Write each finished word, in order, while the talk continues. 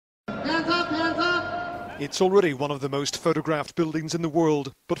It's already one of the most photographed buildings in the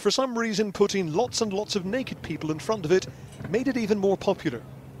world, but for some reason putting lots and lots of naked people in front of it made it even more popular.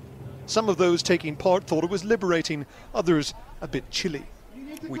 Some of those taking part thought it was liberating, others a bit chilly.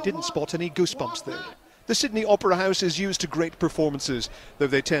 We didn't spot any goosebumps there. The Sydney Opera House is used to great performances, though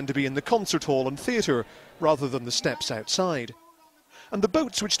they tend to be in the concert hall and theatre rather than the steps outside. And the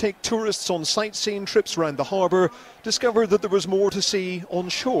boats which take tourists on sightseeing trips around the harbour discovered that there was more to see on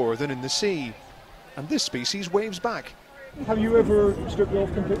shore than in the sea. And this species waves back. Have you ever stripped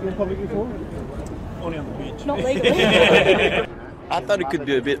off completely in public before? Only on the beach. Not legally. I thought it could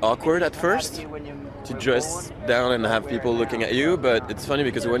be a bit awkward at first to dress down and have people looking at you, but it's funny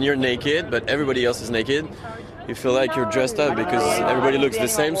because when you're naked but everybody else is naked, you feel like you're dressed up because everybody looks the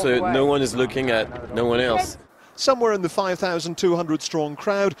same, so no one is looking at no one else. Somewhere in the 5,200 strong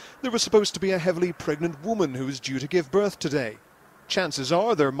crowd, there was supposed to be a heavily pregnant woman who was due to give birth today. Chances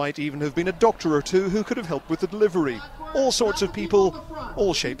are there might even have been a doctor or two who could have helped with the delivery. All sorts of people,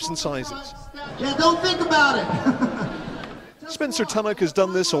 all shapes and sizes. Yeah, don't think about it. Spencer Tunnock has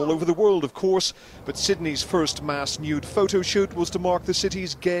done this all over the world, of course, but Sydney's first mass nude photo shoot was to mark the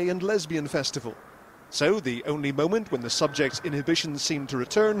city's gay and lesbian festival. So the only moment when the subject's inhibitions seemed to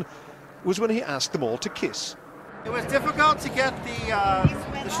return was when he asked them all to kiss. It was difficult to get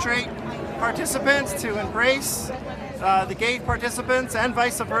the straight participants to embrace the gay participants and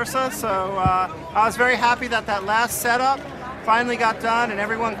vice versa, so I was very happy that that last setup finally got done and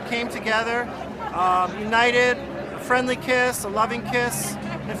everyone came together, united, a friendly kiss, a loving kiss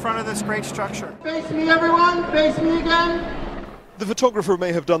in front of this great structure. Face me, everyone. Face me again. The photographer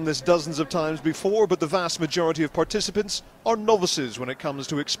may have done this dozens of times before, but the vast majority of participants are novices when it comes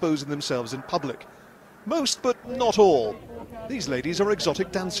to exposing themselves in public. Most, but not all. These ladies are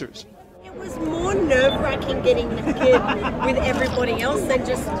exotic dancers. It was more nerve-wracking getting naked with everybody else than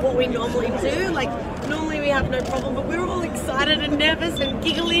just what we normally do. Like, normally we have no problem, but we were all excited and nervous and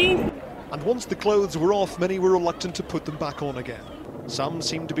giggling. And once the clothes were off, many were reluctant to put them back on again. Some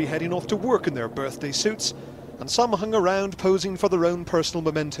seemed to be heading off to work in their birthday suits, and some hung around posing for their own personal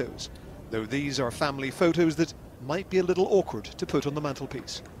mementos, though these are family photos that might be a little awkward to put on the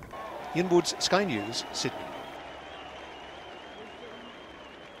mantelpiece. Ian Woods, Sky News, Sydney.